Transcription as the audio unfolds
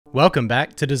Welcome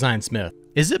back to Designsmith.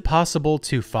 Is it possible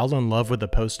to fall in love with a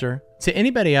poster? To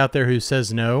anybody out there who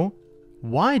says no,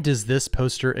 why does this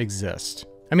poster exist?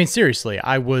 I mean, seriously,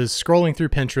 I was scrolling through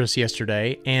Pinterest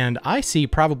yesterday and I see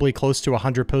probably close to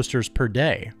 100 posters per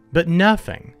day, but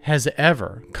nothing has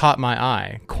ever caught my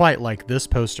eye quite like this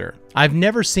poster. I've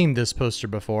never seen this poster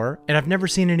before, and I've never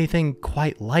seen anything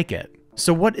quite like it.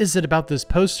 So what is it about this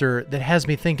poster that has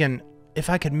me thinking, if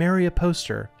I could marry a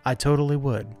poster, I totally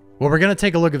would? Well, we're going to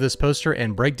take a look at this poster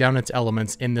and break down its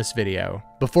elements in this video.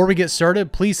 Before we get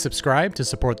started, please subscribe to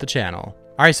support the channel.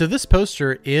 Alright, so this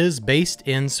poster is based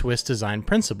in Swiss design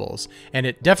principles, and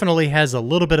it definitely has a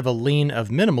little bit of a lean of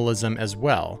minimalism as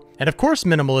well. And of course,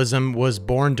 minimalism was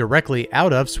born directly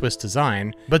out of Swiss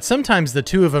design, but sometimes the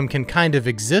two of them can kind of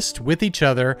exist with each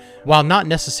other while not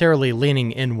necessarily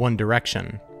leaning in one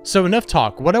direction. So enough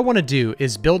talk. What I want to do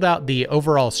is build out the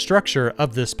overall structure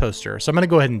of this poster, so I'm going to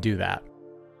go ahead and do that.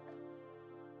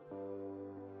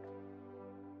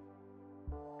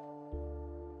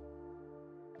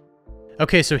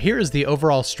 Okay, so here is the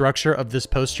overall structure of this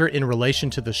poster in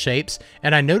relation to the shapes,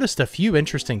 and I noticed a few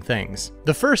interesting things.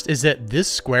 The first is that this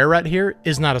square right here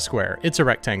is not a square, it's a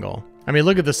rectangle. I mean,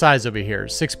 look at the size over here,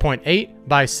 6.8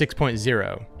 by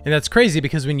 6.0. And that's crazy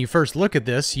because when you first look at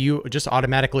this, you just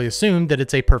automatically assume that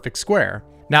it's a perfect square.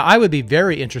 Now, I would be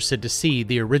very interested to see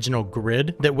the original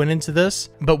grid that went into this,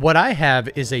 but what I have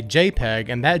is a JPEG,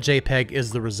 and that JPEG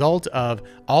is the result of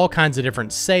all kinds of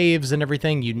different saves and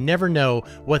everything. You never know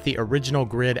what the original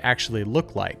grid actually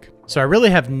looked like. So I really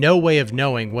have no way of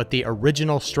knowing what the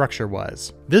original structure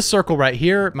was. This circle right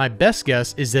here, my best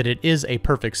guess is that it is a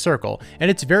perfect circle,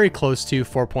 and it's very close to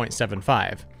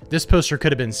 4.75. This poster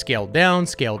could have been scaled down,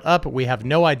 scaled up, we have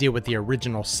no idea what the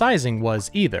original sizing was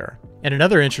either. And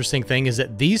another interesting thing is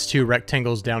that these two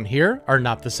rectangles down here are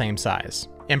not the same size.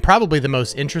 And probably the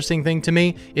most interesting thing to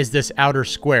me is this outer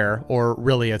square, or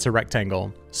really it's a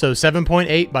rectangle. So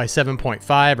 7.8 by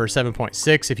 7.5 or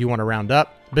 7.6 if you want to round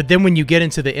up. But then when you get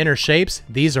into the inner shapes,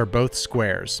 these are both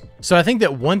squares. So I think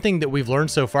that one thing that we've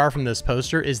learned so far from this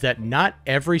poster is that not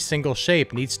every single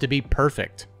shape needs to be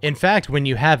perfect. In fact, when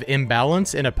you have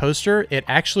imbalance in a poster, it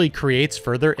actually creates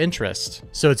further interest.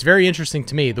 So it's very interesting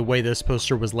to me the way this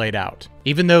poster was laid out.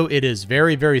 Even though it is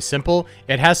very, very simple,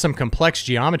 it has some complex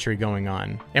geometry going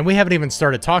on. And we haven't even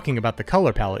started talking about the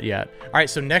color palette yet. All right,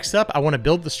 so next up, I want to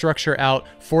build the structure out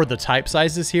for the type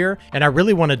sizes here. And I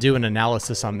really want to do an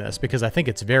analysis on this because I think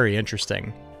it's very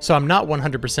interesting. So I'm not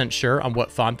 100% sure on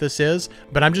what font this is,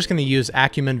 but I'm just going to use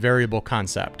Acumen Variable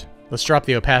Concept. Let's drop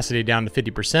the opacity down to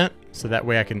 50%, so that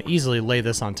way I can easily lay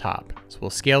this on top. So we'll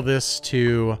scale this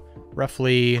to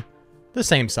roughly the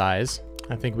same size.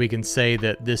 I think we can say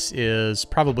that this is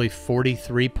probably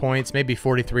 43 points, maybe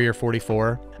 43 or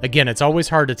 44. Again, it's always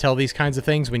hard to tell these kinds of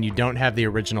things when you don't have the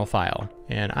original file.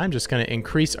 And I'm just going to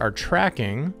increase our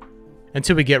tracking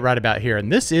until we get right about here.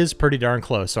 And this is pretty darn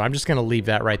close, so I'm just going to leave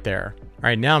that right there. All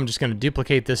right, now I'm just going to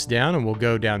duplicate this down and we'll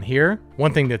go down here.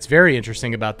 One thing that's very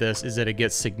interesting about this is that it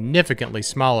gets significantly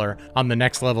smaller on the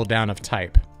next level down of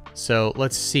type. So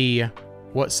let's see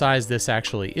what size this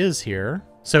actually is here.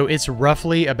 So it's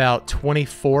roughly about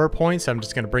 24 points. I'm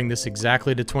just going to bring this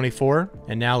exactly to 24.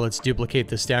 And now let's duplicate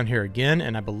this down here again.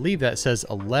 And I believe that says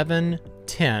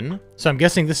 1110. So I'm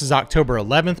guessing this is October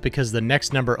 11th because the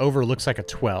next number over looks like a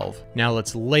 12. Now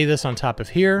let's lay this on top of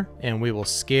here and we will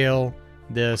scale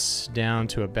this down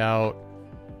to about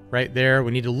right there.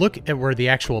 We need to look at where the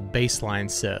actual baseline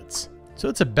sits. So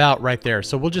it's about right there.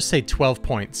 So we'll just say 12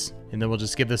 points and then we'll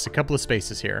just give this a couple of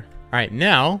spaces here. All right,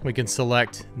 now we can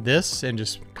select this and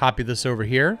just copy this over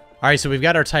here. All right, so we've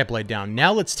got our type laid down.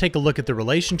 Now let's take a look at the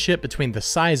relationship between the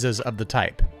sizes of the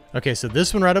type. Okay, so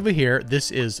this one right over here,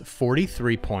 this is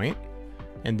 43 point.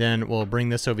 And then we'll bring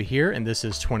this over here and this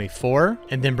is 24.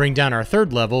 And then bring down our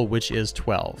third level, which is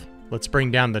 12. Let's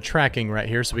bring down the tracking right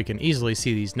here so we can easily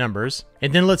see these numbers.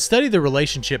 And then let's study the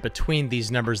relationship between these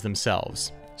numbers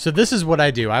themselves. So this is what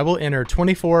I do. I will enter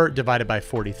 24 divided by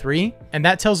 43, and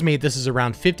that tells me this is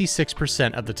around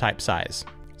 56% of the type size.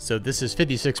 So this is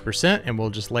 56%, and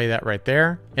we'll just lay that right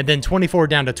there. And then 24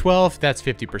 down to 12, that's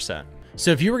 50%.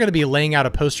 So if you were going to be laying out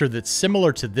a poster that's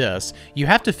similar to this, you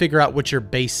have to figure out what your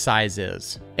base size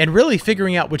is. And really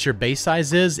figuring out what your base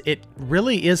size is, it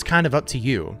really is kind of up to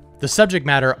you. The subject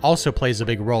matter also plays a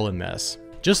big role in this.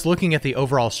 Just looking at the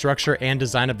overall structure and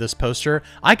design of this poster,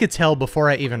 I could tell before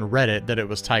I even read it that it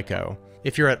was Taiko.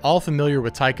 If you're at all familiar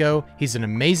with Taiko, he's an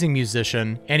amazing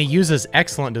musician, and he uses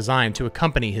excellent design to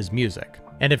accompany his music.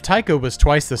 And if Taiko was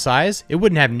twice the size, it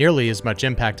wouldn't have nearly as much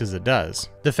impact as it does.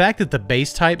 The fact that the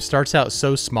base type starts out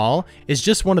so small is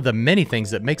just one of the many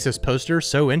things that makes this poster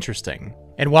so interesting.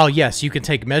 And while yes, you can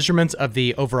take measurements of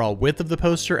the overall width of the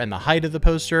poster and the height of the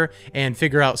poster and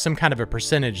figure out some kind of a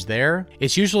percentage there,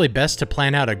 it's usually best to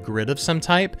plan out a grid of some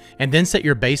type and then set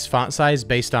your base font size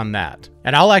based on that.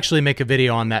 And I'll actually make a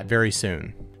video on that very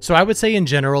soon. So I would say in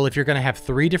general, if you're going to have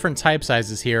 3 different type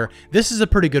sizes here, this is a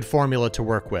pretty good formula to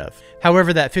work with.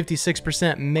 However, that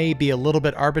 56% may be a little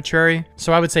bit arbitrary,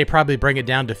 so I would say probably bring it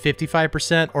down to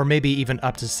 55% or maybe even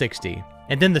up to 60.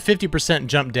 And then the 50%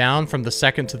 jump down from the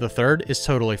second to the third is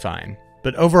totally fine.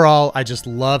 But overall, I just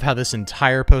love how this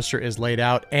entire poster is laid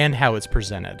out and how it's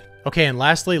presented. Okay, and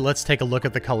lastly, let's take a look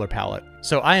at the color palette.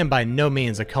 So I am by no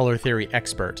means a color theory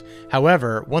expert.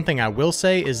 However, one thing I will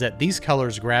say is that these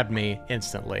colors grabbed me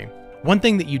instantly. One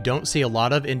thing that you don't see a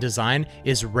lot of in design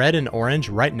is red and orange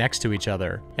right next to each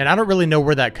other. And I don't really know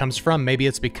where that comes from. Maybe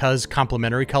it's because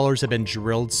complementary colors have been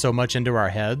drilled so much into our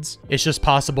heads. It's just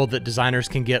possible that designers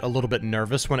can get a little bit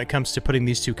nervous when it comes to putting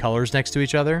these two colors next to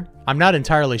each other. I'm not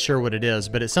entirely sure what it is,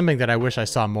 but it's something that I wish I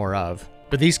saw more of.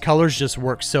 But these colors just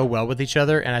work so well with each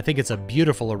other, and I think it's a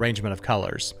beautiful arrangement of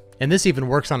colors. And this even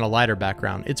works on a lighter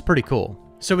background. It's pretty cool.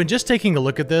 So in just taking a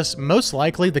look at this, most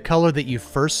likely the color that you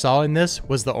first saw in this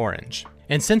was the orange.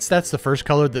 And since that's the first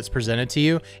color that's presented to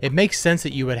you, it makes sense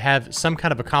that you would have some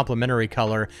kind of a complementary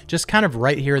color just kind of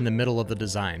right here in the middle of the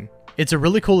design. It's a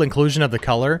really cool inclusion of the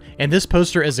color, and this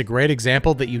poster is a great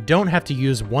example that you don't have to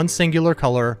use one singular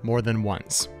color more than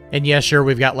once. And yeah, sure,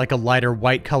 we've got like a lighter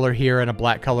white color here and a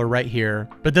black color right here,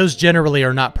 but those generally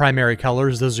are not primary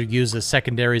colors. Those are used as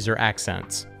secondaries or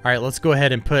accents. All right, let's go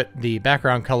ahead and put the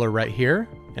background color right here,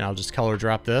 and I'll just color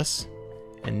drop this.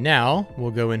 And now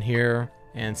we'll go in here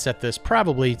and set this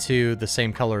probably to the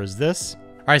same color as this.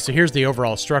 All right, so here's the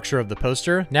overall structure of the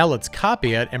poster. Now let's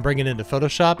copy it and bring it into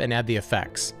Photoshop and add the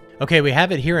effects. Okay, we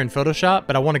have it here in Photoshop,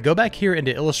 but I want to go back here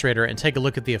into Illustrator and take a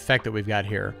look at the effect that we've got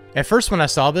here. At first when I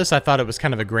saw this, I thought it was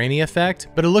kind of a grainy effect,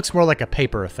 but it looks more like a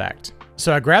paper effect.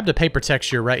 So I grabbed a paper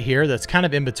texture right here that's kind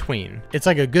of in between. It's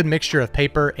like a good mixture of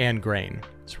paper and grain.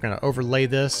 So we're going to overlay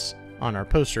this on our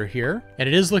poster here. And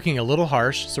it is looking a little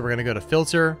harsh, so we're going to go to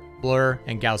Filter, Blur,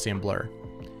 and Gaussian Blur.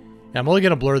 And I'm only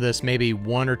going to blur this maybe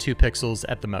 1 or 2 pixels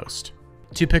at the most.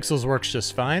 2 pixels works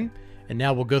just fine. And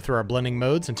now we'll go through our blending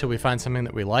modes until we find something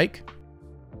that we like.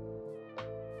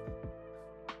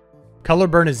 Color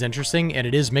burn is interesting, and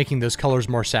it is making those colors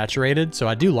more saturated, so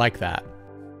I do like that.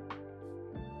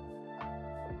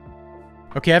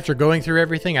 Okay, after going through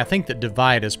everything, I think that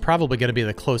Divide is probably going to be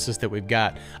the closest that we've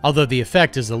got, although the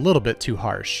effect is a little bit too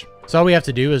harsh. So all we have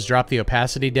to do is drop the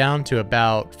opacity down to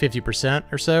about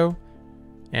 50% or so,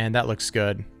 and that looks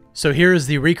good. So here is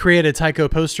the recreated Tycho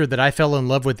poster that I fell in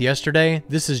love with yesterday.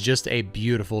 This is just a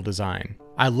beautiful design.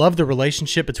 I love the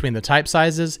relationship between the type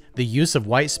sizes, the use of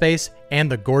white space,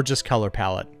 and the gorgeous color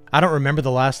palette. I don't remember the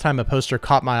last time a poster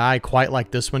caught my eye quite like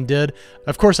this one did.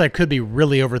 Of course, I could be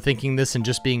really overthinking this and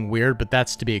just being weird, but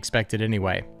that's to be expected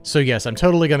anyway. So yes, I'm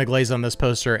totally going to glaze on this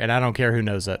poster, and I don't care who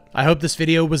knows it. I hope this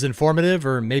video was informative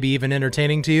or maybe even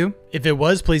entertaining to you. If it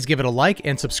was, please give it a like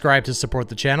and subscribe to support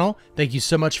the channel. Thank you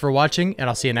so much for watching, and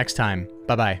I'll see you next time.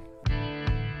 Bye-bye.